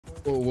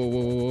Whoa, whoa, whoa,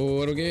 whoa,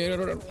 whoa, okay. I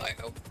don't know how to fly.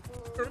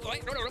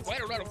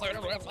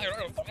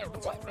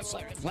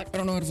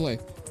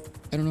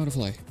 I don't know how to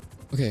fly.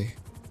 Okay.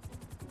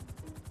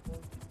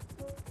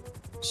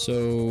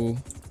 So,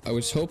 I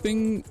was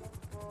hoping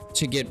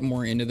to get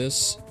more into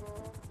this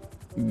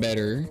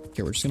better.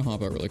 Okay, we're just gonna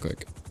hop out really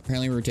quick.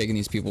 Apparently we're taking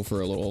these people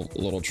for a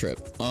little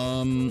trip.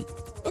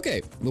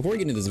 Okay, before we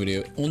get into this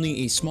video,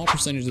 only a small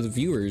percentage of the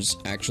viewers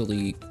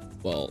actually,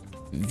 well,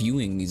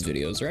 viewing these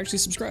videos are actually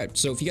subscribed.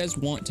 So if you guys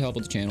want to help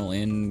with the channel,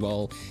 and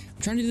well,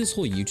 I'm trying to do this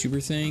whole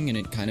YouTuber thing, and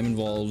it kind of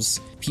involves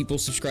people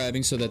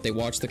subscribing so that they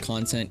watch the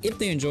content if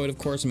they enjoy it, of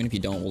course. I mean, if you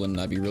don't, well, then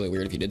that'd be really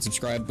weird if you did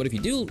subscribe. But if you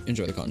do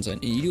enjoy the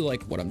content and you do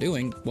like what I'm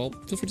doing, well,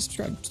 feel free to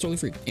subscribe. It's totally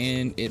free,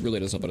 and it really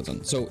does help out a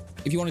ton. So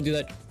if you want to do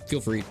that, feel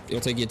free.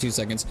 It'll take you 2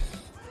 seconds.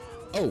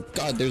 Oh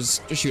god, there's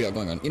a shootout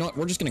going on. You know what,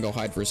 we're just gonna go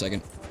hide for a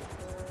second.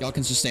 Y'all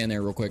can just stand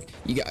there real quick.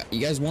 You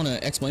guys want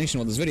an explanation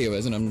of what this video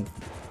is, and I'm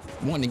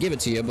wanting to give it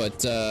to you,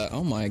 but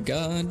oh my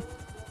god,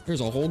 there's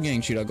a whole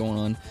gang shootout going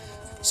on.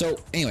 So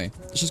anyway,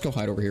 let's just go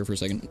hide over here for a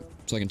second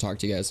so I can talk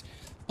to you guys.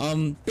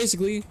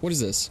 Basically, what is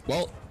this?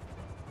 Well,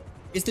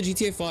 it's the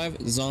GTA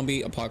 5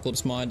 zombie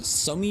apocalypse mod.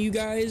 Some of you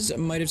guys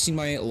might have seen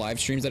my live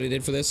streams that I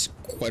did for this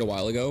quite a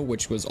while ago,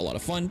 which was a lot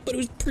of fun, but it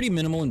was pretty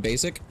minimal and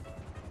basic.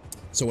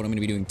 So what I'm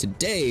going to be doing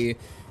today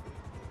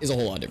is a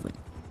whole lot different.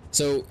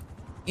 So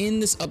in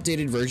this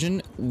updated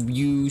version,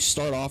 you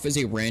start off as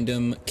a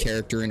random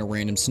character in a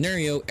random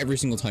scenario every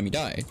single time you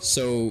die.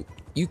 So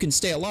you can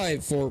stay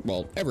alive for,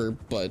 well, ever,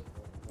 but,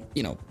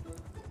 you know,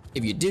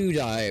 if you do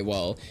die,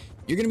 well,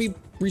 you're going to be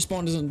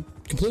respawned as a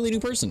completely new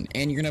person,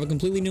 and you're going to have a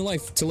completely new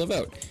life to live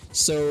out.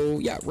 So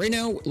yeah, right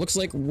now, it looks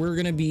like we're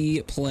going to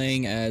be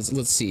playing as,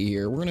 let's see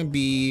here, we're going to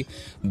be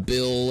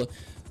Bill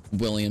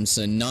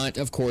Williamson, not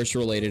of course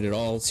related at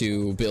all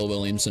to Bill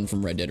Williamson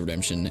from Red Dead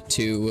Redemption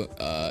 2.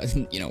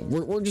 You know,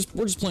 we're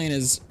just playing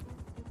as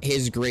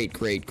his great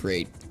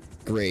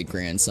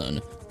grandson,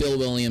 Bill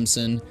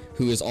Williamson,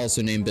 who is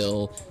also named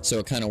Bill, so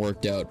it kind of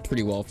worked out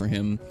pretty well for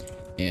him.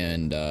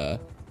 And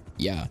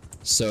yeah,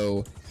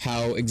 so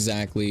how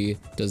exactly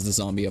does the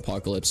zombie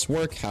apocalypse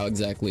work? How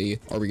exactly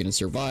are we going to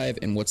survive?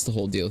 And what's the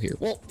whole deal here?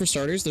 Well, for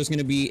starters, there's going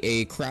to be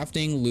a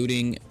crafting,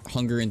 looting,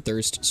 hunger and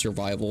thirst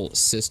survival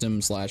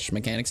system /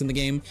 mechanics in the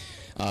game,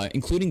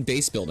 including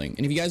base building.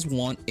 And if you guys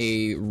want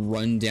a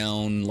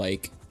rundown,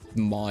 like,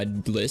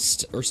 mod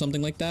list or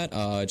something like that,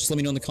 just let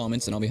me know in the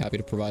comments and I'll be happy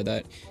to provide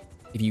that.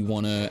 If you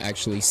want to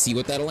actually see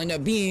what that'll end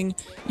up being,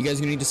 you guys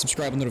are going to need to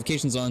subscribe with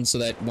notifications on so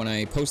that when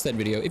I post that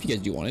video, if you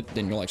guys do want it,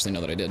 then you'll actually know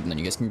that I did, and then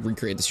you guys can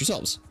recreate this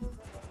yourselves.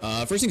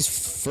 First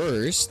things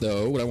first,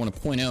 though, what I want to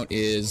point out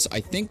is I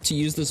think to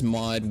use this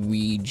mod,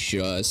 we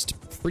just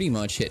pretty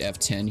much hit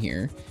F10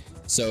 here.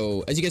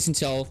 So, as you guys can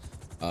tell,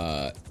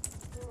 what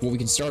we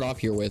can start off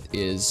here with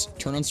is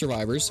turn on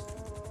survivors.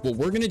 What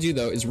we're going to do,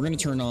 though, is we're going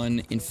to turn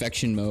on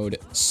infection mode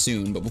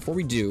soon, but before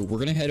we do, we're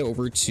going to head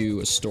over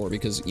to a store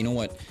because, you know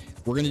what?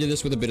 We're going to do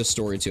this with a bit of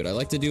story to it. I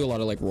like to do a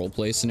lot of like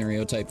roleplay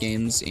scenario type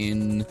games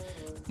in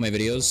my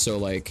videos. So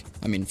like,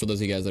 I mean, for those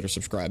of you guys that are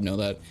subscribed know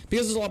that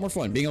because it's a lot more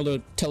fun being able to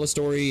tell a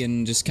story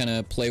and just kind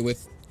of play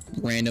with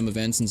random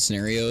events and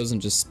scenarios and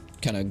just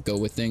kind of go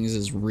with things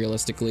as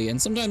realistically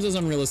and sometimes as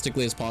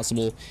unrealistically as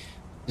possible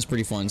is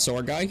pretty fun. So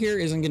our guy here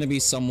isn't going to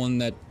be someone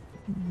that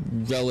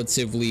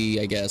relatively,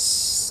 I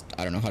guess,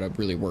 I don't know how to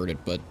really word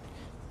it, but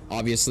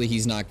obviously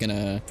he's not going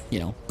to, you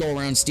know, go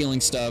around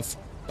stealing stuff.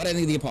 But I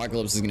think the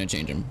apocalypse is going to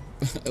change him.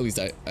 At least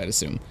I'd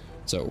assume.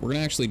 So we're going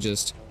to actually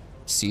just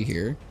see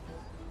here.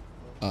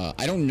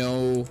 I don't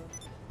know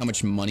how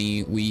much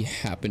money we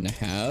happen to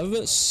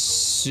have.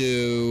 So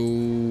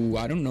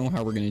I don't know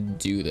how we're going to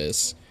do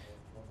this.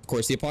 Of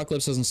course, the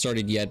apocalypse hasn't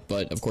started yet.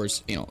 But of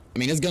course, you know, I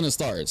mean, it's going to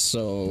start.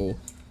 So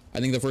I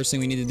think the first thing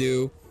we need to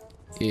do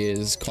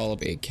is call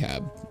up a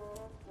cab.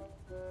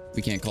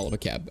 We can't call up a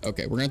cab.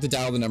 Okay, we're gonna have to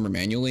dial the number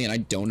manually, and I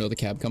don't know the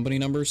cab company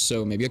number,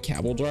 so maybe a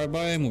cab will drive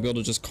by and we'll be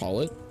able to just call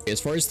it. As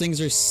far as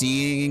things are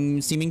seeming,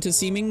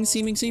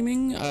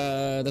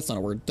 that's not a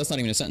word. That's not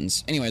even a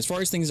sentence. Anyway, as far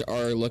as things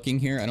are looking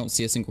here, I don't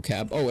see a single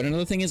cab. Oh, and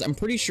another thing is, I'm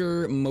pretty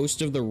sure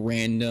most of the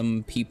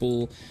random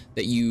people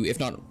that you, if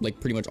not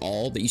like pretty much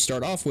all, that you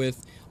start off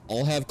with,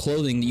 all have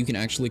clothing that you can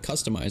actually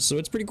customize. So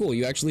it's pretty cool.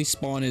 You actually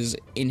spawn as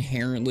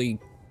inherently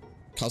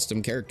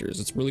custom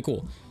characters. It's really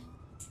cool.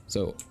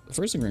 So the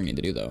first thing we're gonna need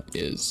to do though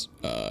is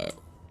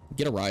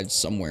get a ride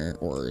somewhere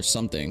or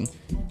something,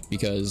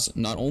 because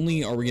not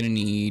only are we gonna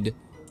need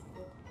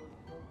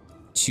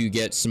to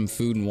get some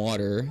food and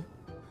water,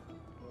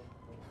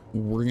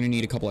 we're gonna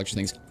need a couple extra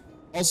things.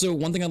 Also,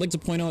 one thing I'd like to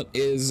point out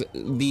is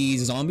the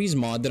zombies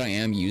mod that I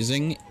am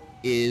using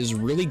is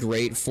really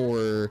great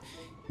for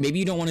maybe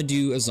you don't want to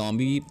do a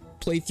zombie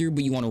playthrough,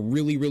 but you want a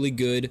really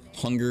good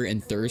hunger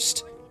and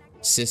thirst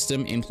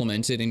system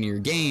implemented in your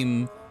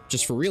game.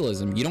 Just for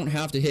realism, you don't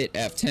have to hit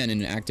F10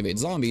 and activate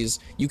zombies.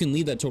 You can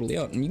leave that totally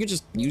out, and you can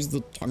just use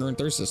the hunger and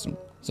thirst system.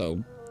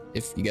 So,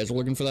 if you guys are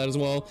looking for that as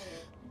well,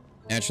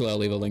 naturally I'll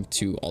leave a link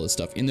to all this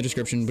stuff in the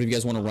description. But if you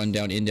guys want to run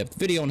down in-depth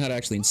video on how to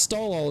actually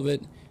install all of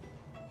it,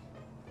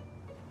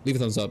 leave a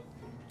thumbs up,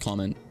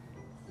 comment,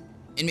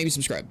 and maybe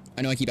subscribe.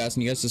 I know I keep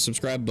asking you guys to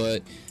subscribe,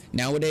 but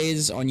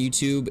nowadays on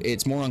YouTube,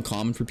 it's more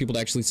uncommon for people to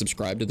actually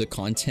subscribe to the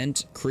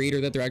content creator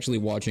that they're actually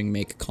watching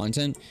make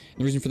content. And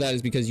the reason for that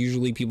is because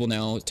usually people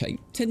now tend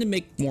to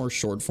make more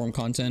short form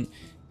content.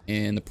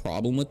 And the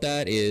problem with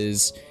that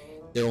is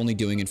they're only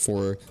doing it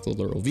for the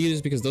literal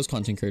views because those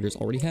content creators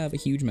already have a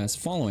huge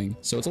massive following.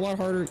 So it's a lot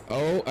harder.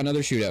 Oh,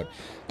 another shootout.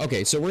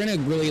 Okay, so we're in a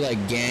really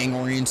like gang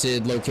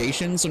oriented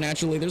location. So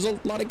naturally there's a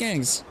lot of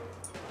gangs.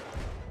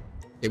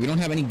 Okay, we don't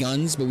have any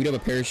guns, but we do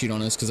have a parachute on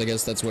us because I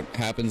guess that's what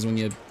happens when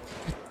you...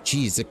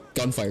 Jeez, the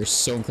gunfire is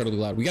so incredibly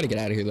loud. We got to get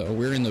out of here, though.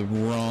 We're in the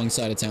wrong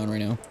side of town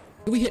right now.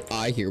 If we hit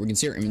I here, we can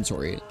see our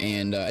inventory.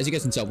 And as you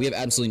guys can tell, we have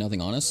absolutely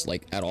nothing on us,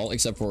 like, at all,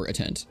 except for a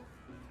tent.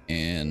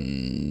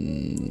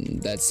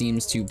 And that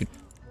seems to be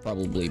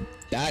probably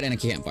that and a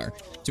campfire.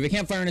 So we have a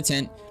campfire and a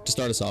tent to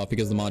start us off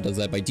because the mod does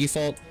that by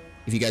default.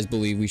 If you guys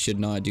believe we should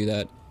not do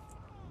that,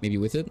 maybe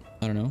with it.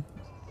 I don't know.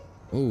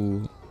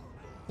 Oh,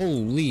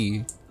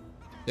 holy...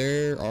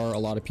 There are a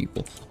lot of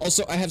people.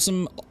 Also, I have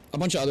a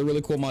bunch of other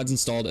really cool mods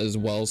installed as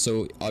well.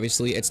 So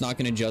obviously, it's not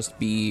going to just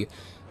be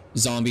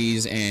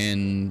zombies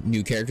and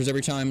new characters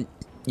every time.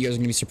 You guys are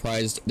going to be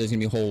surprised. There's going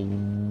to be a whole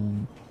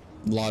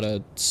lot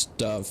of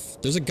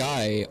stuff. There's a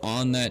guy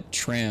on that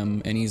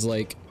tram, and he's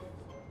like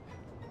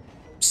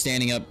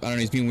standing up. I don't know.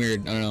 He's being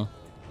weird. I don't know.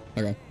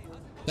 Okay.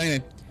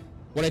 Anyway,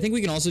 what I think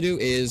we can also do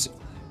is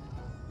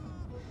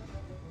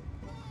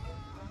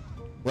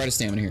we're out of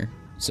stamina here,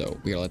 so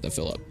we gotta let that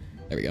fill up.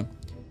 There we go.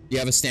 You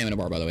have a stamina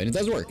bar, by the way, and it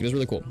does work. It is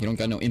really cool. You don't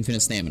got no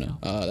infinite stamina.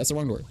 That's the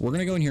wrong door. We're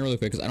gonna go in here really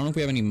quick because I don't know if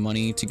we have any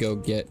money to go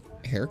get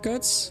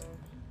haircuts.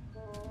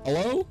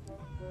 Hello?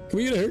 Can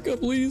we get a haircut,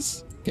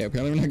 please? Okay,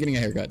 apparently we're not getting a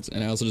haircut,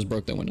 and I also just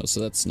broke that window,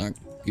 so that's not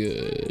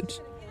good.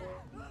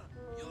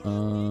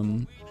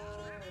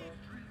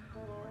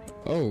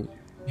 Oh,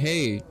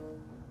 hey.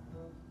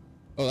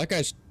 Oh, that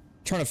guy's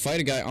trying to fight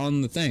a guy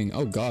on the thing.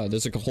 Oh god,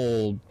 there's like a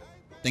whole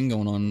thing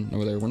going on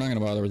over there. We're not gonna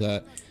bother with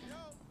that.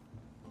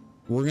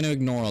 We're gonna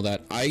ignore all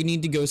that. I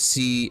need to go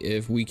see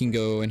if we can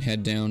go and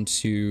head down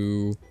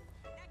to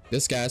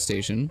this gas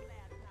station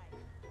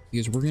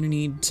because we're gonna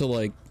need to,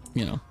 like,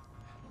 you know,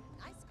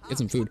 get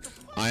some food.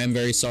 I am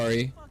very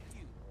sorry.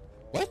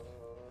 What?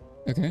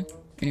 Okay.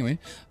 Anyway,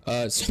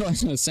 so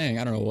as I was saying,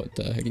 I don't know what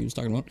the heck he was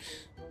talking about.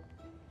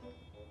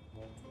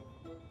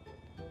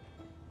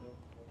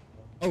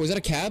 Oh, is that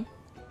a cab?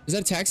 Is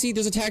that a taxi?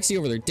 There's a taxi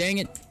over there. Dang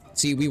it.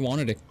 See, we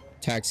wanted a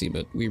taxi,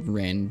 but we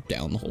ran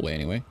down the whole way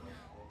anyway.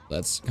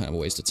 That's kind of a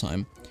waste of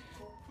time.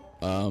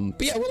 But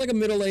yeah, we're like a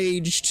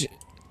middle-aged,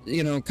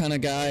 you know, kind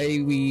of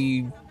guy.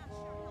 We,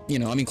 you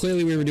know, I mean,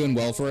 clearly we were doing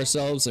well for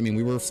ourselves. I mean,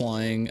 we were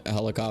flying a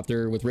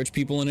helicopter with rich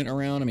people in it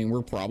around. I mean,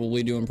 we're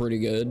probably doing pretty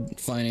good,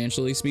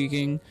 financially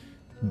speaking,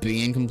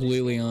 being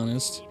completely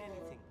honest.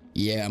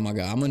 Yeah, my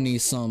God, I'm gonna need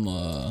some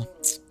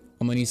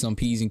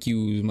P's and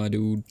Q's, my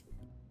dude.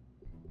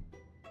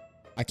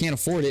 I can't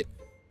afford it.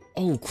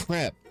 Oh,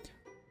 crap.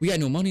 We got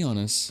no money on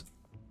us.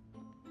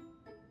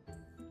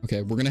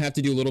 Okay, we're gonna have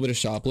to do a little bit of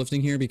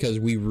shoplifting here because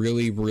we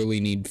really, really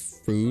need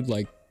food,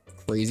 like,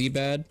 crazy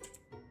bad.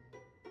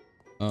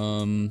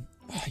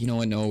 You know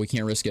what? No, we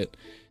can't risk it.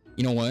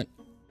 You know what?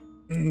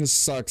 This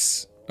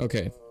sucks.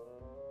 Okay.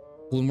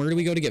 Well, then where do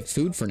we go to get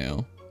food for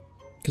now?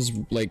 Because,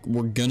 like,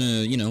 we're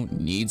gonna, you know,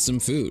 need some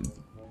food.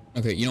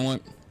 Okay, you know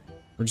what?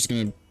 We're just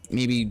gonna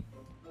maybe...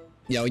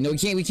 Yeah, no, we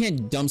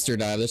can't dumpster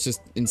dive. That's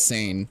just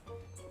insane.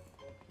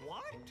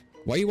 What?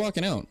 Why are you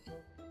walking out?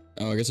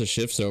 Oh, I guess his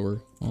shift's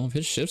over. Well, if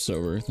his shift's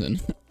over, then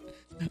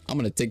I'm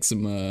gonna take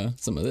some of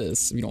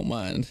this, if you don't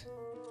mind.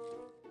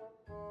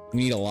 We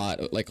need a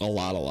lot, like a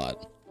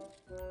lot.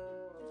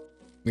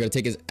 We gotta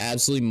take as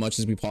absolutely much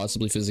as we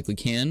possibly physically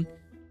can,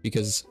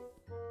 because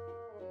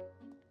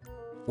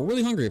we're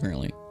really hungry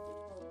apparently.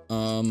 So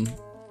I'm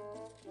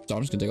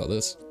just gonna take all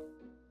this.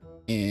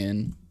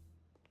 And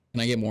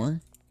can I get more?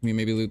 Can we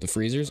maybe loot the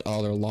freezers?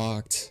 Oh, they're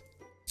locked.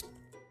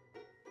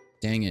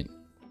 Dang it.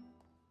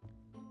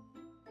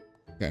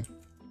 Okay.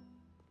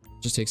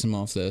 Just take some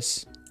off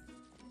this.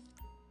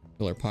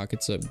 Fill our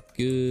pockets up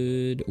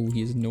good. Oh,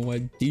 he has no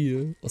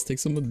idea. Let's take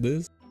some of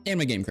this. And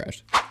my game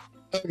crashed.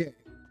 Okay,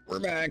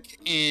 we're back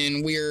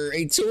and we're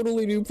a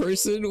totally new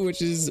person,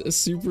 which is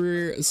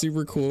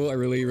super cool. I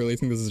really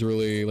think this is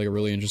really like a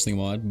really interesting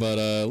mod. But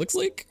looks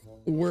like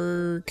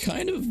we're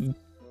kind of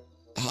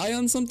high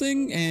on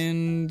something,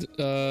 and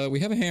we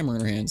have a hammer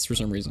in our hands for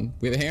some reason.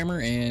 We have a hammer,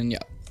 and yeah.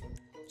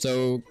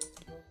 So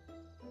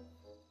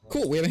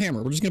cool, we have a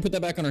hammer. We're just gonna put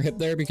that back on our hip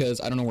there because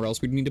I don't know where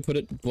else we'd need to put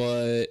it,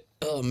 but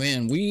oh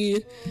man,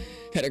 we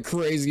had a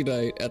crazy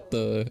night at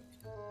the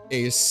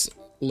Ace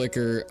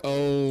Liquor.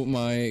 Oh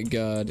my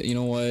god, you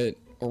know what?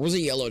 Or was it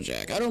Yellow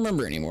Jack? I don't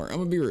remember anymore. I'm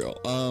gonna be real.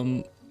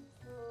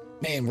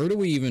 Man, where do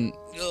we even...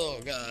 Oh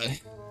god.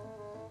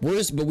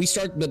 But we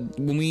start, but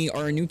when we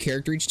are a new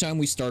character each time,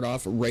 we start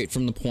off right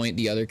from the point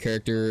the other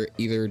character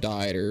either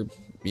died or,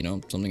 you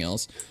know, something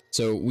else.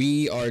 So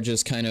we are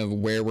just kind of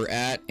where we're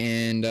at,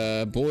 and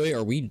boy,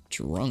 are we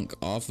drunk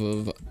off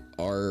of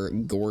our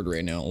gourd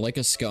right now, like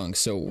a skunk.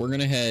 So we're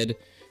gonna head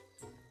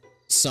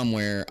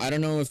somewhere. I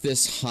don't know if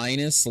this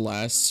highness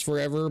lasts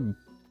forever,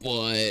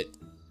 but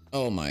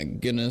oh my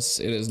goodness,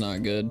 it is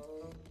not good.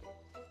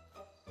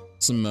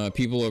 Some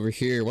people over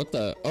here. What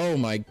the? Oh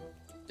my.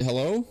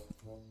 Hello?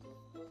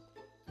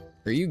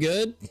 Are you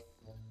good?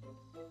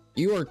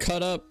 You are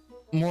cut up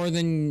more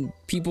than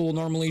people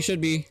normally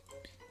should be.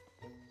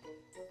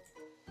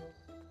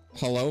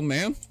 Hello,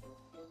 ma'am?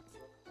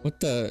 What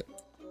the?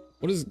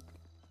 What is?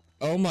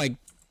 Oh my.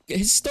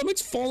 His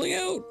stomach's falling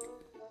out.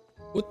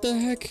 What the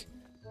heck?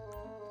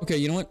 Okay,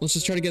 you know what? Let's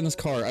just try to get in this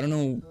car. I don't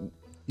know.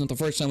 Not the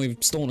first time we've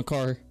stolen a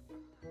car.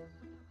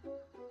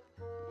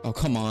 Oh,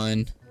 come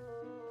on.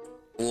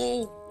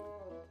 Whoa.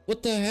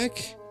 What the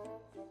heck?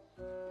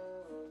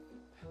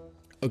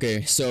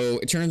 Okay, so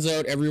it turns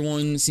out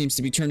everyone seems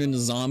to be turned into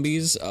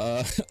zombies.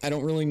 I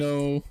don't really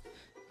know.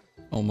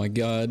 Oh my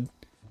god.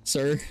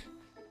 Sir?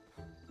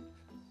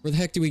 Where the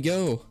heck do we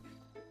go?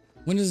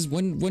 When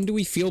do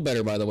we feel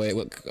better, by the way?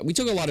 Look, we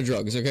took a lot of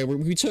drugs, okay?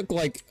 We took,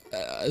 like,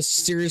 a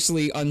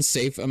seriously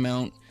unsafe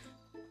amount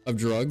of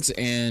drugs,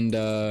 and,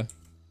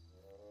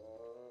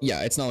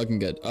 yeah, it's not looking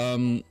good.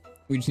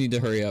 We just need to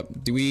hurry up.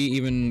 Do we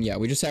even... Yeah,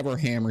 we just have our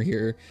hammer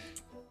here.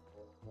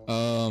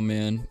 Oh,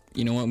 man.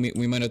 You know what?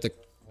 We might have to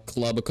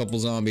club a couple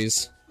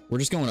zombies. We're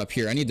just going up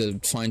here. I need to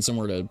find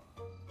somewhere to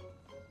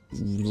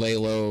lay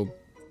low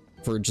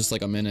for just,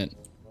 like, a minute.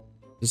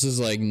 This is,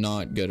 like,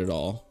 not good at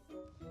all.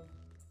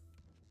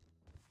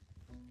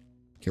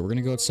 Okay, we're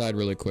gonna go outside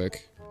really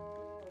quick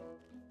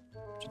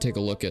to take a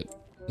look at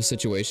the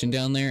situation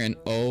down there, and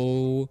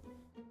oh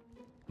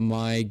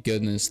my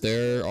goodness,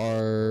 there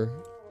are...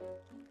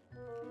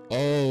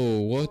 Oh,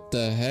 what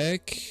the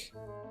heck?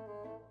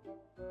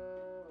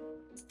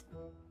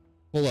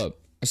 Hold up,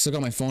 I still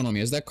got my phone on me.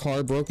 Is that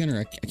car broken,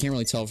 or I can't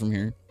really tell from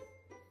here.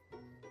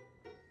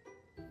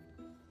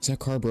 Is that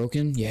car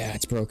broken? Yeah,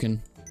 it's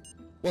broken.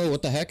 Whoa,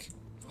 what the heck?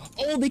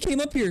 Oh, they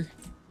came up here!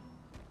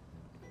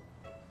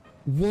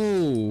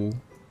 Whoa.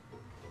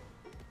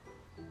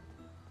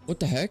 What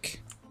the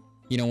heck?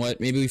 You know what?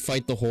 Maybe we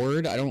fight the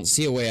horde? I don't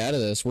see a way out of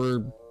this.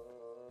 We're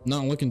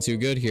not looking too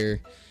good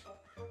here.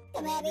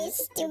 Come at me,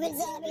 stupid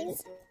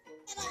zombies.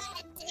 Come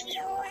on, do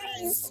your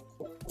worst.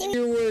 Do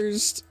your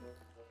worst.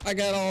 I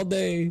got all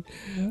day.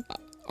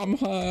 I'm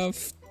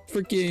half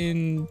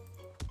freaking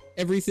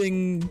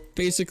everything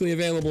basically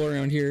available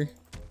around here.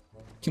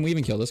 Can we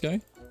even kill this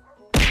guy?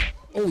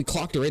 Oh, we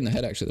clocked her right in the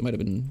head, actually. That might have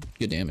been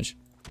good damage.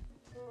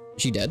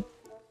 Is she dead?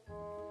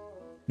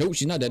 No,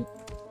 she's not dead.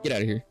 Get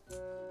out of here.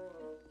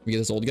 We get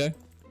this old guy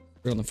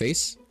right on the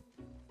face.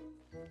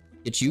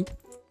 Get you.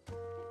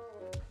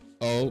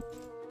 Oh.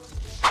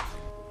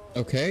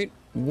 Okay.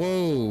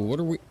 Whoa.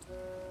 What are we?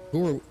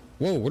 Whoa.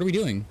 What are we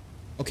doing?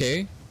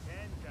 Okay.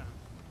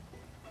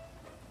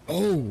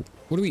 Oh.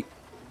 What are we?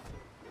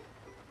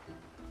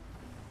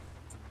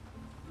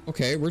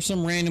 Okay, we're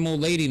some random old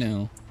lady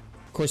now.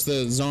 Of course,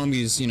 the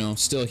zombies, you know,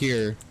 still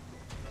here.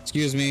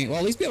 Excuse me. Well,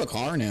 at least we have a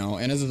car now,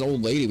 and as an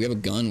old lady, we have a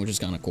gun, which is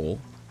kind of cool.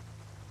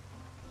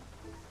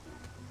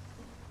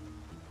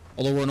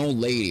 Although we're an old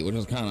lady, which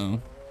is kind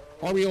of...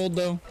 Are we old,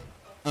 though?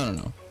 I don't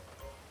know.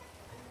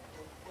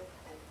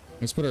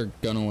 Let's put our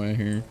gun away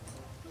here.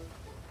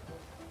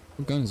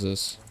 What gun is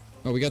this?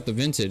 Oh, we got the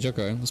vintage.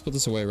 Okay, let's put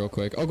this away real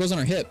quick. Oh, it goes on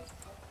our hip.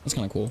 That's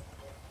kind of cool.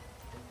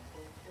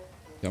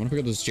 Yeah, I'm gonna pick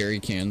up this jerry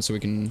can so we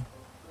can...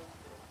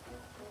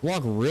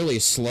 walk really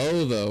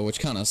slow, though, which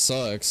kind of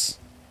sucks.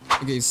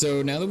 Okay,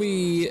 so now that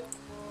we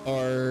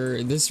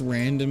are this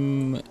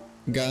random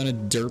guy on a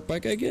dirt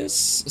bike, I guess?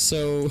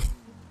 So...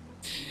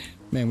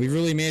 Man, we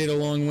really made it a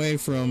long way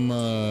from,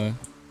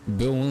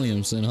 Bill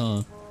Williamson,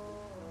 huh?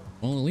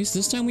 Well, at least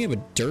this time we have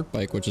a dirt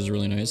bike, which is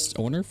really nice.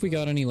 I wonder if we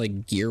got any,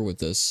 like, gear with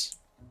this.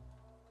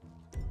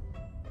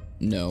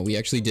 No, we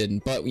actually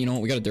didn't. But, you know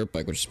what? We got a dirt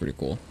bike, which is pretty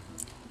cool.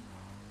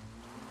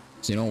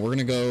 So, you know, we're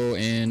gonna go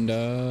and,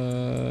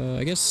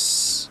 I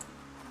guess...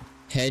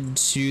 head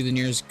to the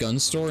nearest gun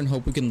store and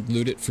hope we can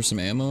loot it for some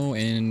ammo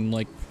and,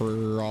 like,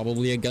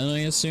 probably a gun,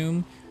 I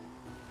assume.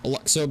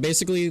 So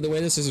basically, the way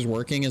this is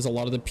working is a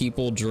lot of the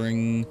people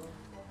during the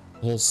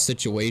whole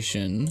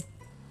situation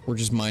were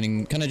just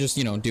mining, kind of just,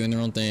 you know, doing their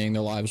own thing.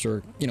 Their lives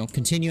were, you know,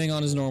 continuing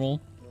on as normal.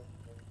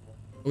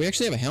 We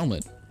actually have a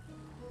helmet.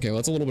 Okay, well,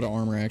 that's a little bit of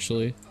armor,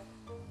 actually.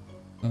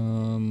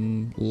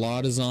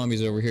 Lot of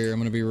zombies over here, I'm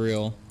gonna be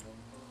real.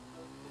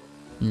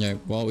 Yeah,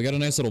 well, we got a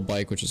nice little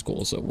bike, which is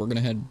cool, so we're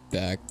gonna head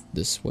back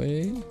this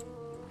way.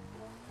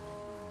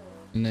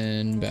 And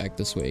then back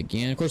this way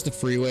again. Of course, the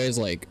freeway is,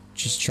 like,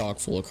 just chock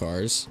full of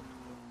cars.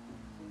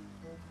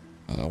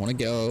 I wanna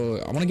go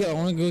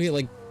get,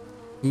 like,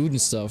 food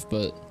and stuff,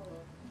 but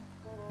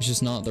it's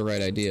just not the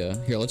right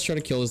idea. Here, let's try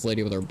to kill this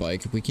lady with our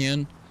bike if we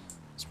can.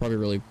 It's probably a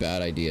really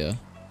bad idea.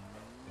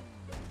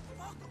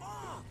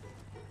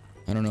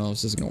 I don't know if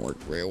this is gonna work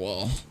very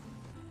well.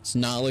 It's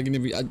not looking to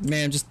be,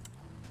 man, just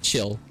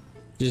chill.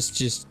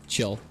 Just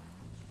chill.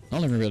 I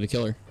don't think we're gonna be able to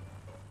kill her.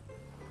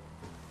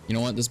 You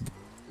know what?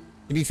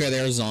 To be fair, they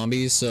are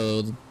zombies,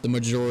 so the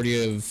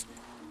majority of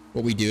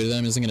what we do to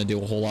them isn't gonna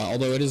do a whole lot.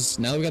 Although it is,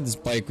 now that we got this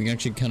bike, we can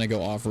actually kind of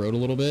go off-road a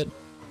little bit.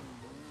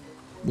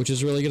 which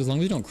is really good. As long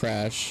as we don't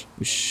crash,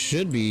 we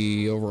should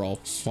be overall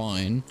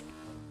fine.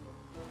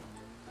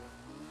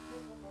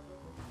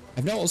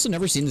 I've also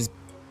never seen this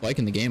bike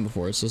in the game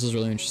before, so this is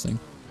really interesting.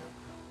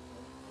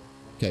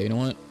 Okay, you know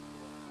what?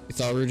 We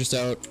thought we were just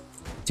out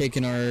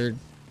taking our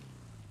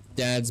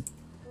dad's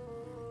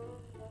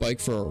bike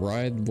for a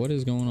ride. What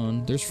is going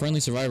on? There's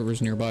friendly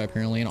survivors nearby,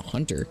 apparently, and a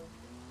hunter.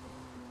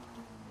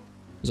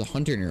 There's a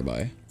hunter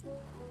nearby.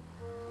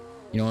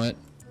 You know what?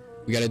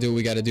 We gotta do what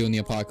we gotta do in the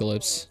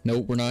apocalypse.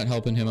 Nope, we're not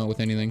helping him out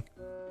with anything.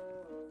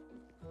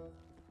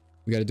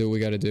 We gotta do what we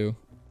gotta do.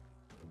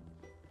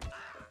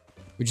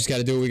 We just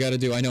gotta do what we gotta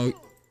do. I know.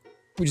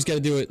 We just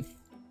gotta do it.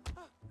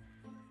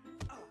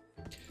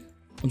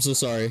 I'm so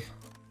sorry.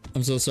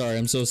 I'm so sorry.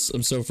 I'm so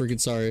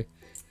freaking sorry.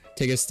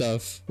 Take his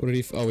stuff. What did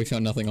he? Oh, we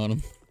found nothing on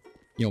him.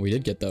 You know what we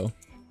did get though?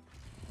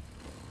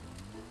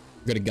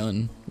 We got a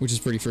gun, which is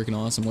pretty freaking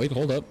awesome. Wait,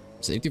 hold up.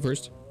 Safety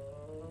first.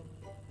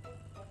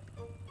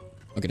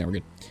 Okay, now we're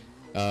good.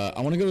 I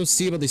want to go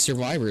see about these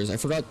survivors. I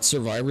forgot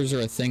survivors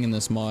are a thing in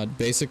this mod.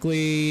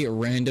 Basically,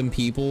 random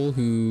people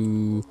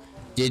who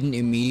didn't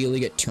immediately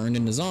get turned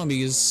into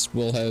zombies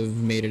will have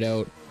made it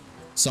out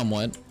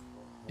somewhat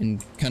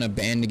and kind of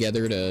band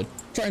together to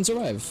try and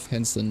survive,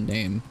 hence the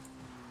name.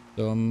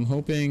 So I'm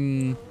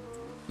hoping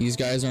these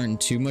guys aren't in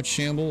too much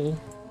shamble.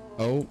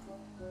 Oh.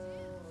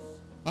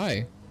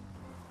 Hi.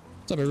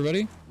 What's up,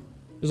 everybody?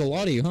 There's a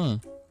lot of you, huh?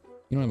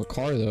 You don't have a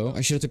car, though.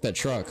 I should have took that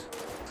truck.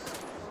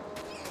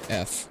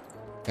 F.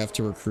 F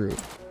to recruit.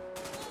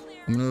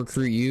 I'm gonna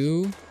recruit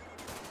you.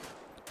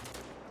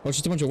 Oh, it's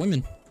just a bunch of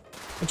women.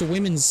 Bunch of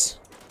women's.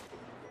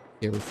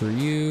 Okay, recruit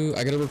you.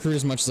 I gotta recruit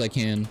as much as I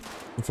can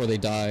before they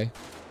die.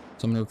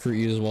 So I'm gonna recruit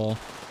you as well.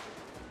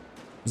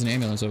 There's an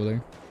ambulance over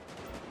there.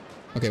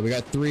 Okay, we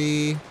got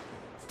 3.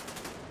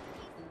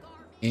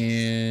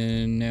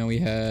 And now we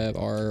have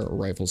our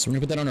rifles. So we're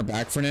gonna put that on our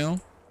back for now.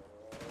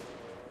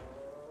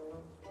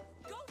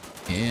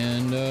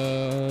 And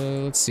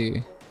let's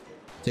see.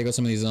 Take out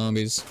some of these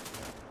zombies.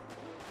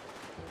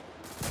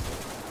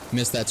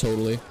 Missed that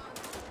totally.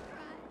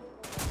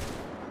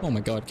 Oh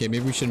my god. Okay,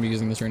 maybe we shouldn't be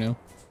using this right now.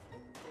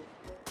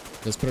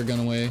 Let's put our gun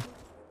away.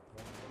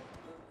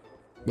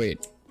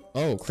 Wait.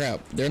 Oh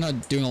crap. They're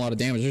not doing a lot of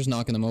damage. They're just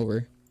knocking them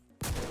over.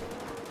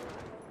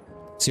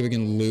 See if we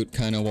can loot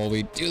kind of while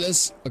we do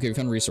this. Okay, we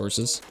found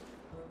resources.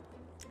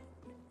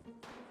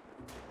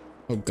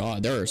 Oh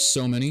god, there are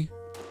so many.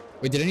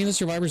 Wait, did any of the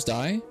survivors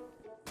die?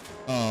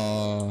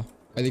 I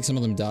think some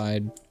of them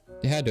died.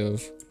 They had to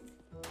have.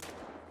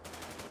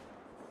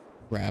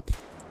 Crap.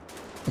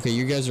 Okay,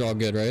 you guys are all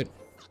good, right?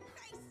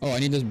 Oh, I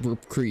need to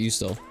recruit you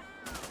still.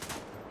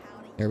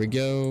 There we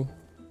go.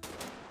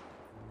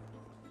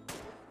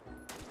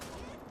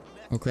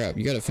 Oh crap,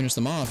 you gotta finish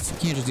them off. You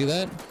can't just do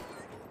that.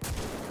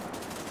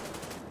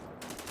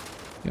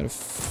 You gotta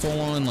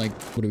full on, like,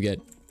 what do we get?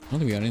 I don't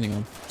think we got anything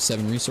on.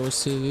 7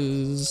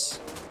 resources.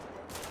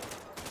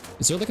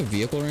 Is there like a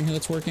vehicle around here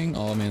that's working?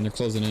 Oh man, they're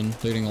closing in.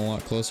 They're getting a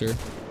lot closer.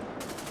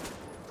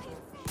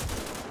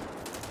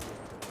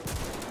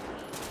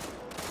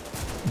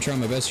 I'm trying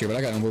my best here, but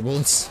I got no more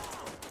bullets.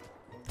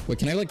 Wait,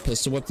 can I like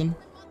pistol whip them?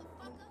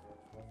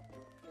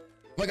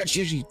 Oh my god,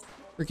 she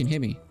freaking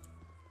hit me.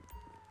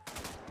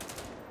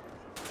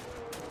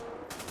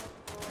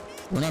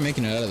 We're not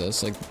making it out of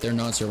this. Like, they're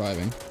not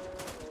surviving.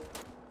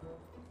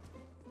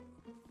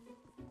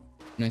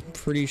 And I'm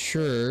pretty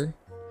sure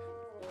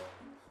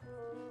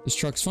this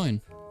truck's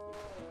fine.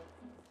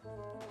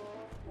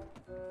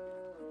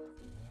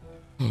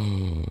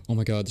 Oh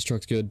my god, this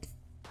truck's good.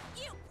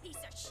 You piece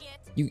of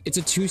shit. It's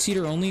a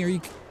 2-seater only? Are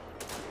you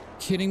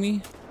kidding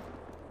me?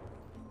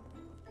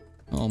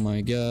 Oh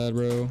my god,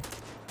 bro.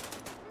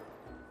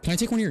 Can I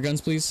take one of your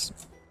guns, please?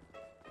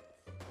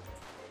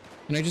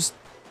 Can I just...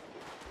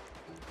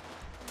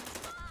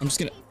 I'm just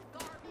gonna...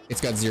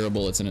 It's got 0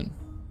 bullets in it.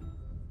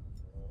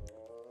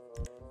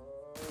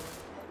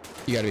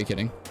 You gotta be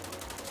kidding.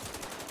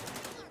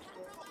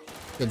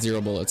 Got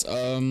 0 bullets.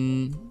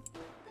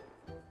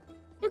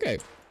 Okay.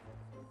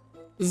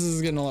 This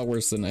is getting a lot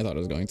worse than I thought it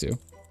was going to.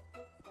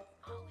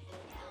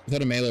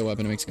 Without a melee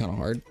weapon, it makes it kind of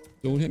hard.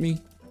 Don't hit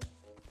me.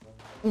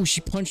 Oh,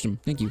 she punched him.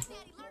 Thank you.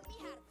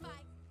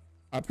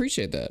 I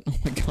appreciate that. Oh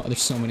my god,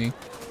 there's so many.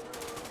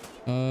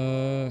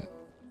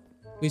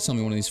 Please tell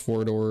me one of these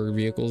 4-door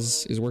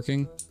vehicles is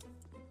working.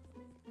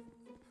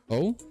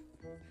 Oh?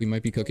 We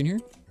might be cooking here?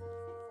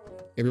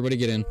 Everybody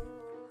get in.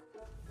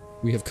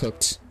 We have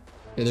cooked.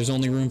 Yeah, there's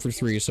only room for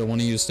 3, so one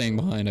of you is staying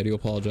behind. I do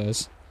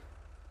apologize.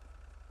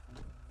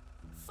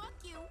 Fuck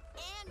you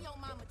and your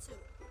mama too.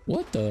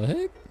 What the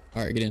heck?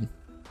 Alright, get in.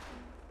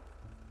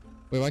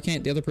 Wait, why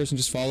can't the other person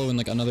just follow in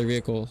like another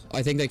vehicle?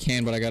 I think they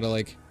can, but I gotta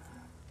like...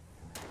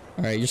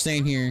 Alright, you're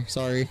staying here.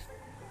 Sorry.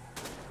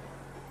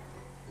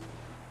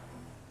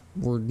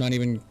 We're not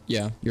even...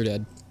 Yeah, you're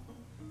dead.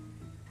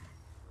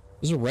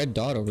 There's a red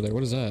dot over there.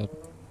 What is that?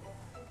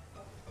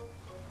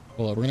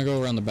 Hold up, we're gonna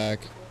go around the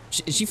back.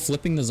 Is she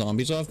flipping the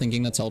zombies off,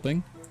 thinking that's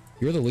helping?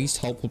 You're the least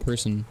helpful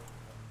person.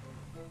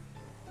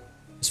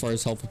 As far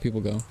as helpful people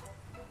go.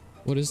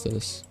 What is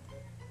this?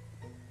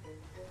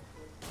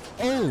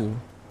 Oh!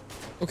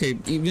 Okay,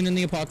 even in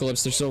the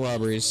apocalypse, there's still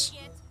robberies.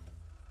 Shit.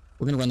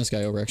 We're gonna run this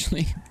guy over,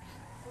 actually.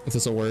 If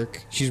this will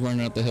work. She's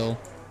running up the hill.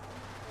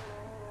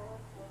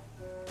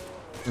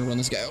 We're gonna run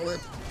this guy over.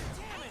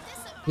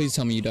 Please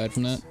tell me you died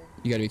from that.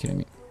 You gotta be kidding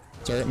me.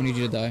 Sorry, I'm gonna need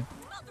you to die.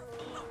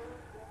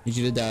 Need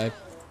you to die.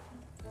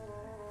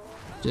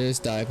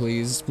 Just die,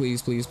 please.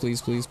 Please, please,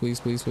 please, please, please,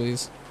 please,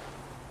 please.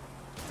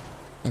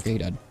 Okay, he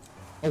died.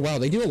 Oh wow,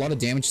 they do a lot of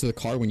damage to the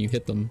car when you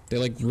hit them. They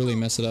like really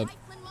mess it up.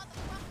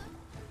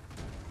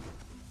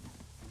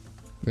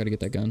 We gotta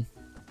get that gun.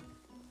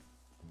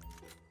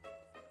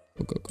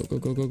 Go, go, go,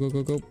 go, go, go, go,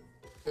 go, go.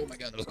 Oh my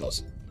god, that was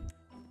close.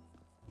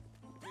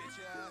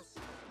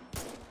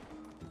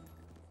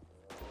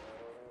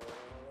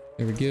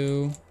 There we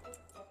go.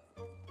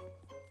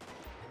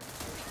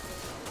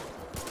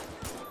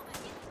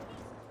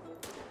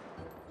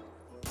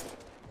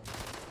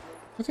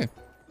 Okay.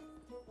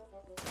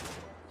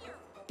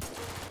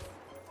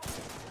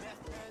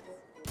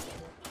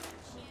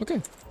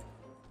 Okay.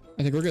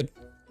 I think we're good.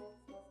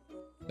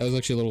 That was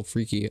actually a little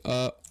freaky.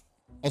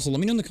 Also, let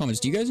me know in the comments,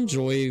 do you guys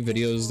enjoy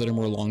videos that are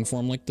more long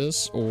form like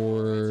this?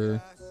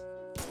 Or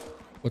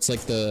what's like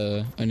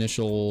the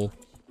initial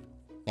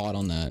thought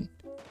on that?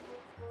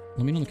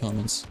 Let me know in the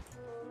comments.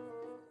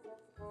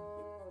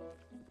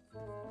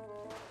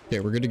 Okay,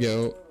 we're good to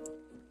go.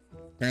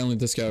 Apparently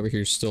this guy over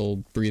here is still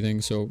breathing,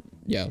 so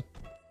yeah.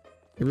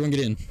 Everyone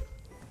get in.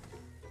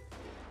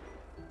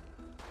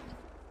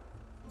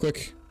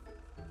 Quick.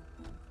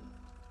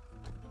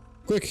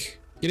 Quick!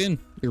 Get in!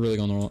 You're really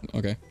going the wrong...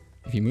 Okay.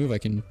 If you move, I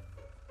can...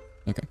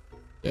 Okay.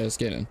 Yeah, let's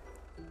get in.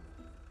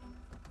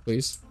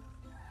 Please.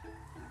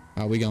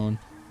 How we going?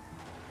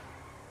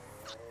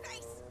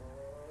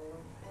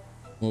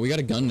 Well, we got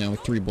a gun now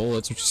with 3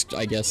 bullets, which is,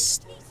 I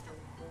guess...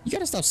 You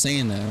gotta stop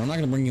saying that. I'm not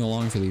gonna bring you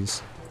along for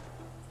these.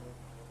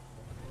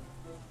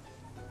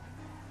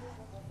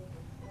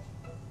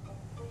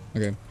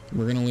 Okay.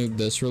 We're gonna loot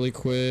this really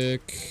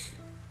quick.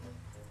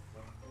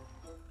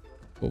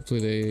 Hopefully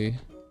they...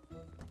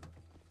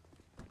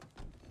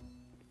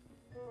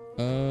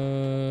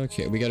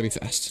 Okay, we gotta be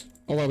fast.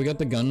 Oh wow, we got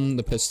the gun,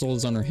 the pistol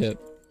is on our hip,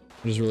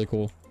 which is really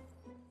cool.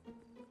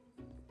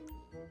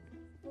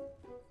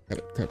 Grab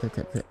it, crap, crap,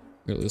 crap, crap.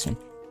 Go to this one.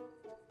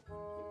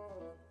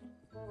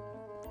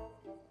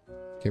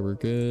 Okay, we're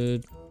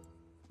good.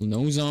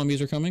 No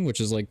zombies are coming, which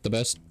is like the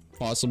best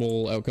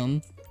possible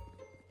outcome.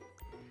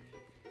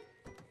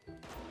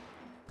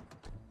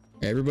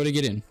 Everybody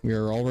get in. We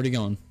are already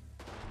gone.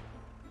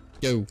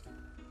 Go.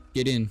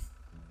 Get in.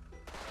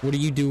 What are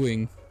you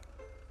doing?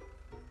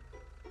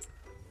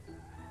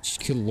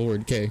 Good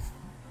lord, okay.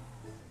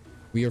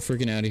 We are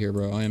freaking out of here,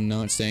 bro. I am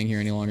not staying here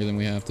any longer than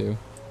we have to.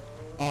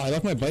 Oh, I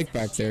left my bike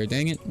back there.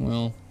 Dang it.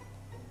 Well,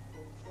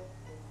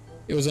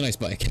 it was a nice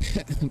bike.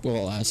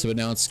 Well, last, but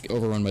now it's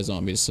overrun by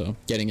zombies, so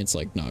getting it's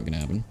like not gonna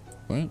happen.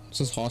 What? It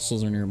says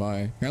hostels are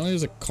nearby. Apparently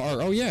there's a car.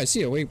 Oh yeah, I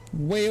see it.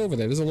 Way over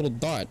there. There's a little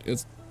dot.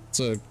 It's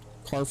a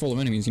car full of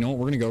enemies. You know what?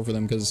 We're gonna go for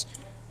them because...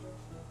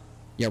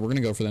 Yeah, we're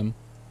gonna go for them.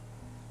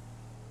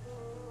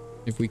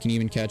 If we can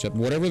even catch up.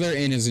 Whatever they're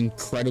in is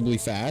incredibly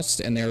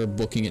fast, and they're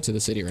booking it to the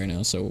city right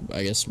now, so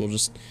I guess we'll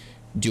just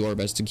do our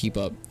best to keep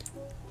up.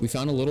 We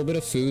found a little bit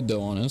of food,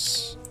 though, on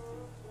us.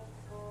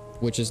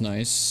 Which is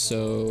nice,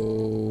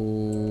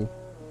 so...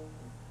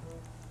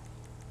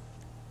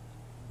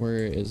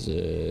 Where is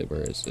it?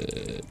 Where is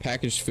it?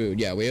 Packaged food.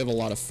 Yeah, we have a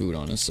lot of food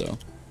on us, so...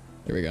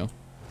 There we go.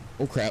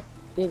 Oh, crap.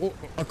 Whoa, whoa,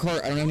 our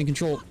car. I don't have any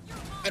control.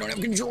 I don't have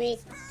control!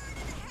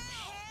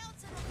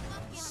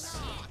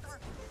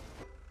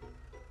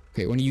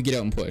 Okay, when do you get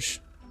out and push?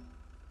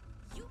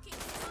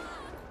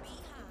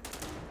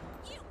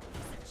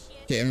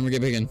 Okay, I remember get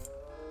big in.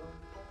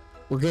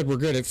 We're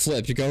good, it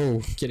flipped.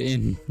 Go, get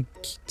in.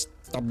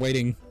 Stop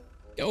waiting.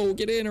 Go,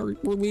 get in or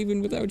we're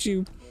leaving without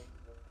you.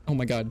 Oh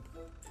my god.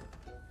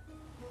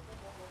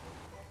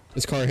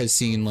 This car has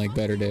seen like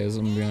better days,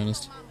 I'm gonna be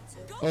honest.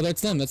 Oh,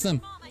 that's them, that's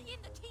them.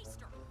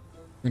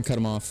 We're gonna cut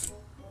them off.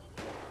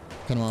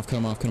 Cut them off, cut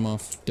them off, cut them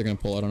off. They're gonna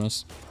pull out on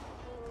us.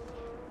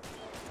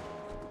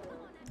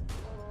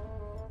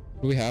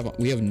 What do we have?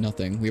 We have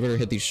nothing. We better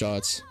hit these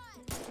shots.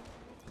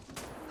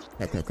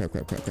 Crap, crap, crap,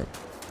 crap, crap, crap.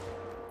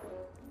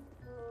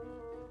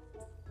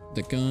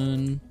 The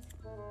gun.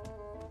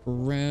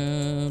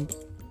 Grab.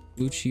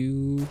 Loot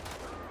you.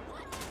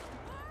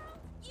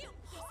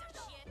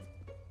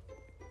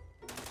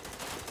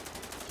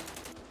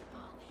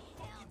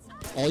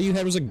 All you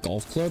had was a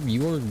golf club?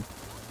 You are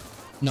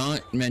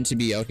not meant to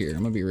be out here.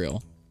 I'm gonna be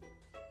real.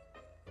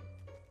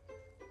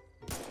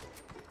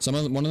 One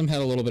of them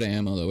had a little bit of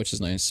ammo though, which is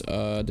nice.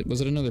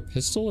 Was it another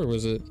pistol or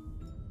was it?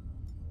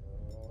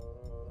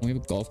 We have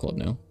a golf club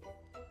now.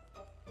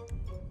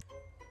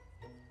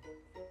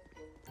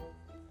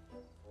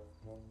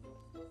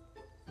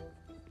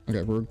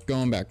 Okay, we're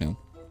going back now.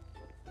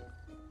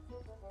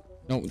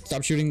 No,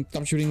 stop shooting,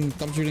 stop shooting,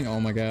 stop shooting.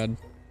 Oh my god.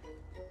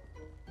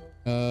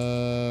 We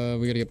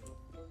gotta get...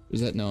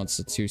 Is that... No, it's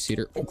a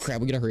 2-seater. Oh crap,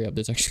 we gotta hurry up.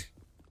 There's actually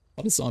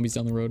a lot of zombies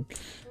down the road.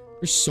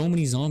 There's so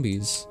many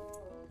zombies.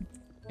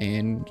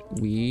 And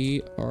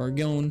we are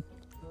going.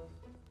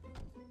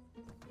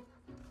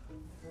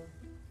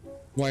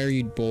 Why are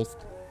you both?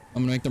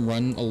 I'm gonna make them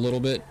run a little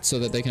bit so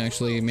that they can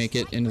actually make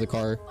it into the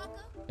car.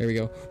 There we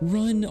go.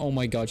 Run! Oh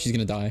my god, she's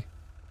gonna die.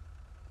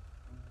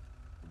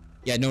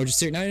 Yeah, no, just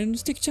take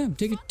your time.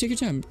 Take your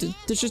time.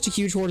 There's just a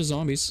huge horde of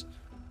zombies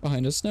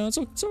behind us. No, it's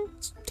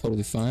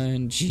totally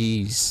fine.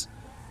 Jeez.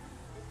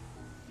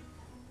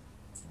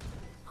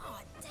 Oh,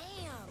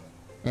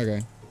 damn.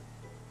 Okay.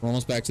 We're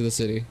almost back to the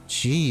city.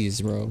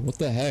 Jeez, bro. What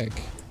the heck?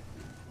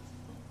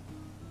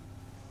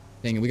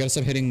 Dang it, we gotta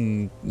stop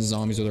hitting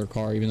zombies with our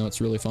car, even though it's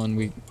really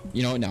fun.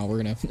 You know what? Now we're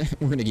gonna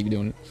we're gonna keep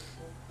doing it.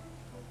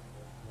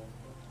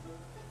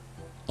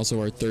 Also,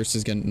 our thirst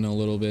is getting a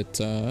little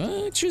bit.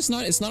 Actually,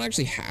 it's not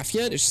actually half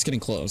yet. It's just getting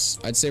close.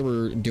 I'd say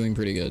we're doing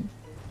pretty good.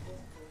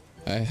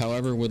 I,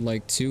 however, would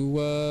like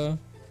to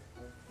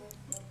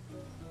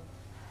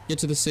get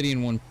to the city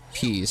in one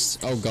piece.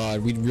 Oh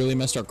god, we really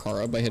messed our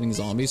car up by hitting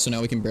zombies, so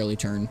now we can barely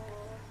turn.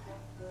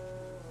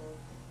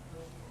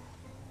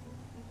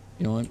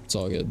 You know what? It's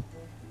all good.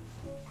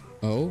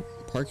 Oh,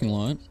 parking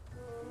lot.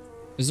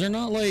 Is there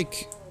not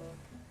like...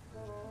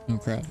 Oh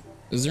crap.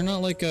 Is there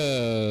not like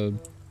a...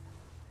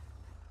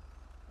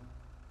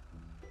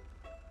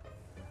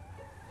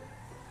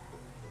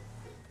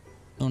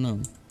 Oh no.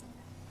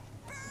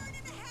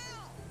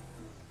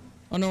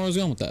 Oh no, I was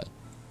going with that.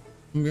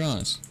 I'm gonna be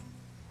honest.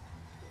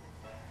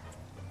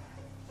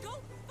 Go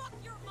fuck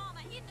your mama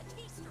in the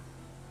keister.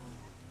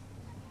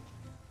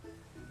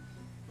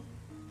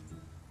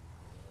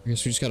 I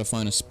guess we just gotta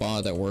find a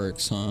spot that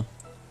works, huh?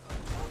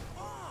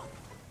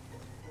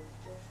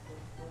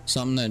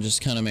 Something that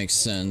just kind of makes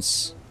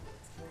sense.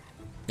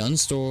 Gun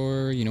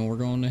store, you know, we're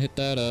going to hit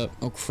that up.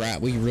 Oh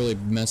crap, we really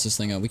messed this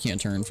thing up. We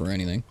can't turn for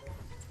anything.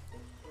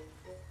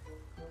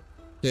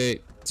 Okay,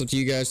 it's up to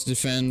you guys to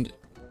defend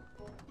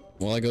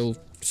while I go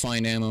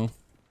find ammo.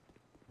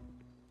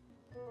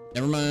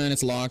 Never mind,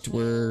 it's locked.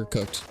 We're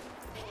cooked.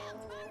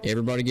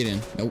 Everybody get in.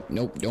 Nope,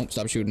 nope, don't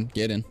stop shooting.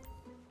 Get in.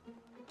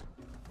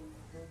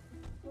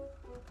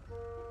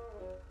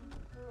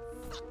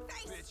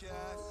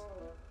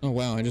 Oh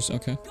wow, I just,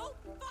 okay. Go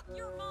fuck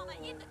your mama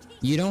in the keister.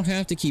 You don't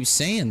have to keep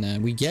saying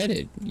that. We get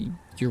it.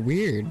 You're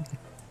weird.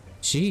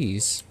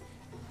 Jeez.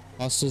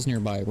 Hostiles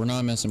nearby. We're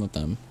not messing with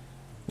them.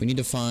 We need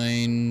to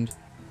find...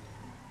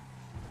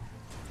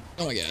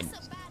 Oh my god.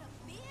 That's about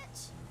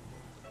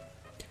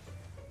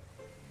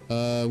a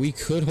bitch. We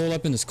could hold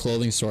up in this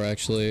clothing store,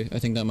 actually. I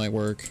think that might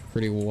work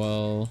pretty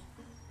well.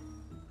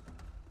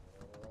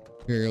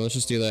 Here, let's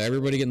just do that.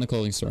 Everybody get in the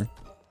clothing store.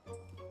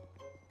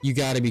 You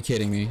gotta be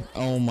kidding me.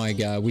 Oh my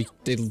god.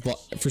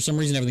 For some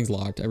reason, everything's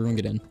locked. Everyone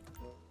get in.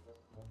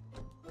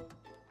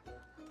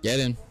 Get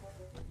in.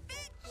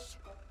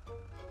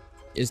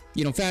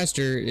 You know,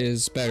 faster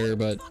is better,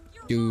 but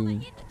do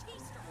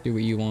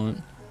what you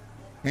want.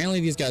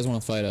 Apparently these guys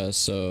want to fight us,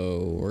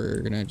 so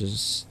we're gonna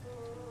just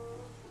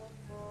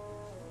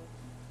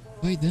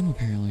fight them,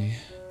 apparently.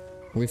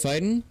 Are we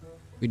fighting?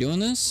 We doing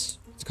this?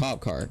 It's a cop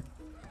car.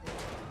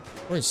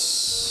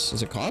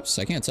 Is it cops?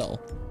 I can't tell.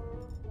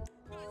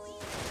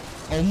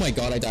 Oh my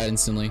god, I died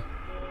instantly.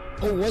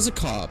 Oh, it was a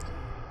cop.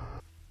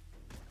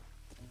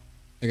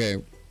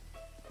 Okay.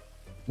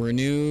 We're a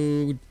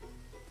new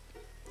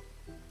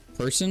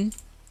person.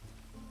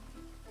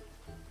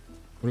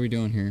 What are we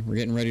doing here? We're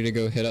getting ready to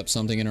go hit up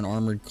something in an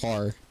armored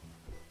car.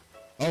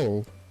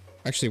 Oh.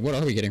 Actually, what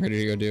are we getting ready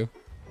to go do?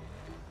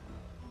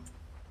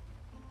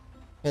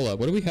 Hold up,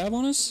 what do we have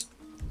on us?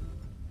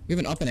 We have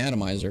an up and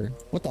atomizer.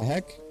 What the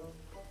heck?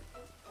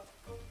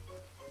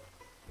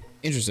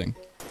 Interesting.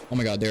 Oh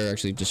my god, they're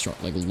actually just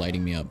like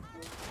lighting me up.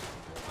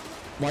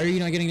 Why are you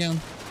not getting down?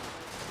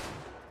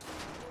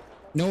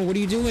 No, what are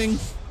you doing?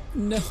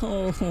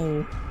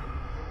 No.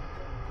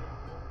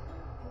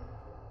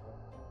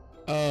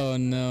 Oh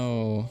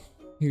no.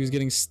 He was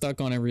getting stuck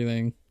on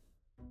everything.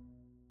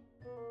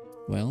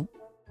 Well.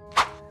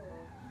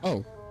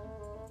 Oh.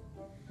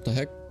 What the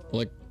heck?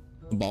 Like,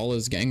 the ball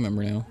is gang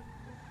member now.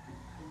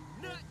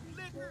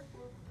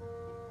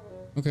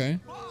 Okay.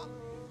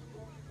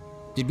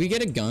 Did we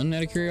get a gun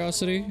out of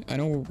curiosity? I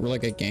know we're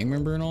like a gang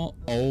member and all.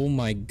 Oh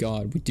my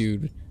god,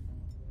 dude.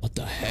 What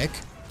the heck?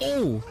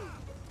 Oh!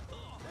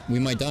 We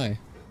might die.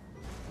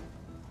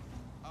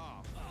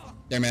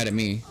 They're mad at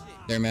me.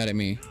 They're mad at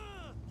me.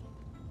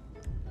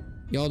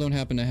 Y'all don't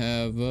happen to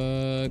have,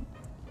 Yeah,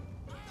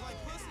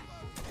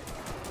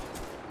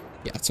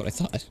 that's what I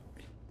thought.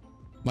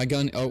 My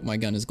gun, oh, my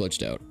gun is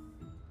glitched out.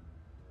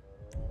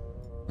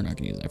 We're not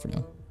gonna use that for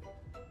now.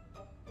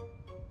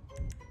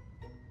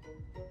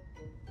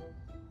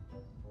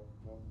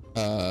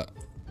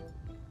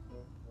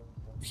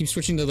 Keep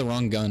switching to the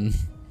wrong gun.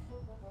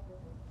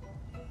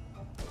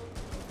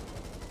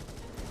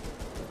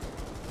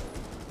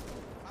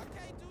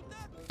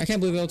 I can't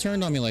believe they all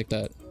turned on me like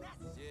that.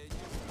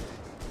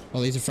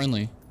 Oh, these are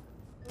friendly.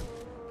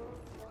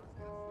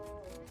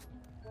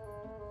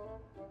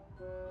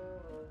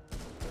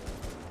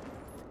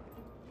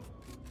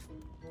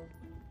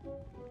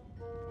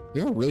 We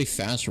have a really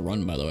fast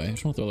run, by the way. I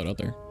just want to throw that out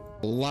there.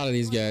 A lot of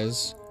these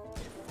guys.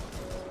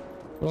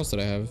 What else did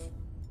I have?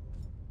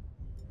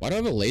 Why do I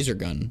have a laser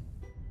gun?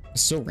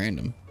 It's so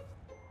random.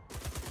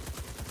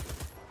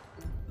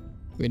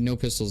 We had no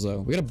pistols though.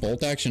 We got a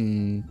bolt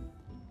action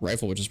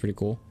rifle, which is pretty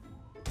cool.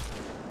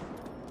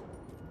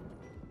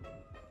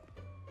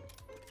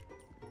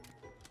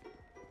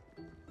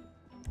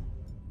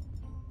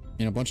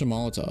 And a bunch of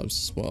Molotovs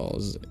as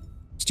well.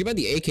 It's too bad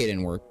the AK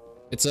didn't work.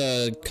 It's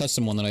a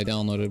custom one that I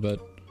downloaded, but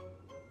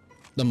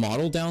the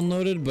model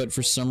downloaded, but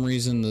for some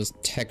reason the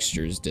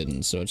textures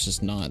didn't, so it's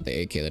just not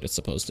the AK that it's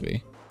supposed to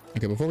be.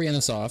 Okay, before we end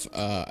this off,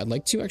 I'd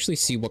like to actually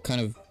see what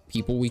kind of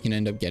people we can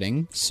end up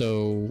getting.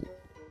 So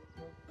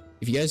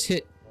if you guys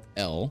hit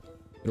L,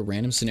 go to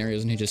random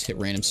scenarios and you just hit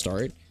random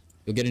start,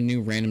 you'll get a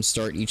new random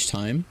start each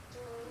time.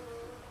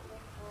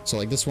 So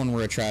like this one,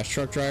 we're a trash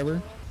truck driver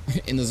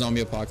in the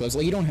zombie apocalypse.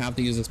 Like, you don't have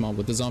to use this mod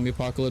with the zombie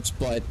apocalypse,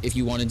 but if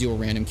you want to do a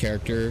random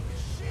character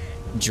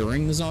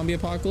during the zombie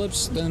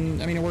apocalypse, then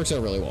I mean it works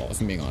out really well,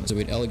 if I'm being honest. So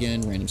we hit L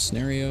again, random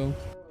scenario.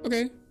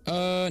 Okay,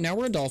 now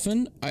we're a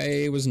dolphin.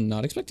 I was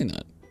not expecting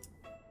that.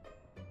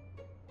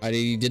 I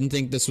didn't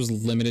think this was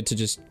limited to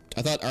just,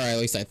 I thought, or at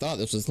least I thought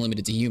this was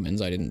limited to humans.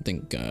 I didn't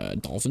think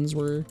dolphins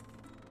were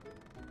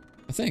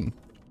a thing.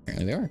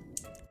 Apparently they are.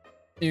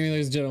 Anyway,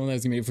 ladies and gentlemen,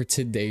 that's gonna be it for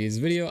today's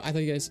video. I thought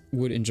you guys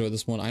would enjoy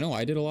this one. I know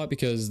I did a lot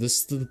because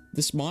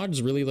this mod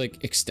is really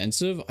like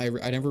extensive. I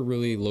never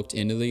really looked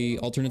into the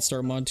alternate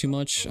start mod too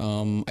much.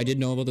 I did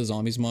know about the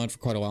zombies mod for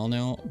quite a while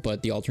now,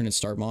 but the alternate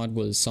start mod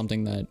was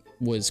something that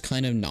was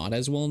kind of not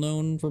as well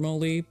known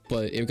remotely,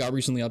 but it got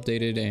recently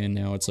updated and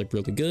now it's like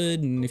really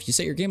good. And if you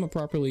set your game up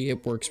properly,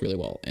 it works really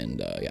well.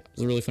 And yeah, it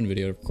was a really fun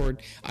video to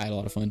record. I had a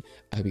lot of fun.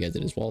 I hope you guys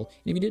did as well.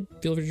 And if you did,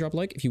 feel free to drop a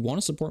like. If you want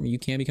to support me, you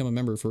can become a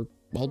member for,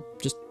 well,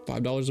 just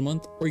 $5 a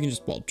month, or you can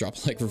just, well, drop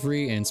a like for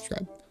free and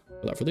subscribe.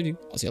 Without further ado,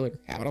 I'll see you later.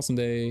 Have an awesome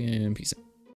day and peace out.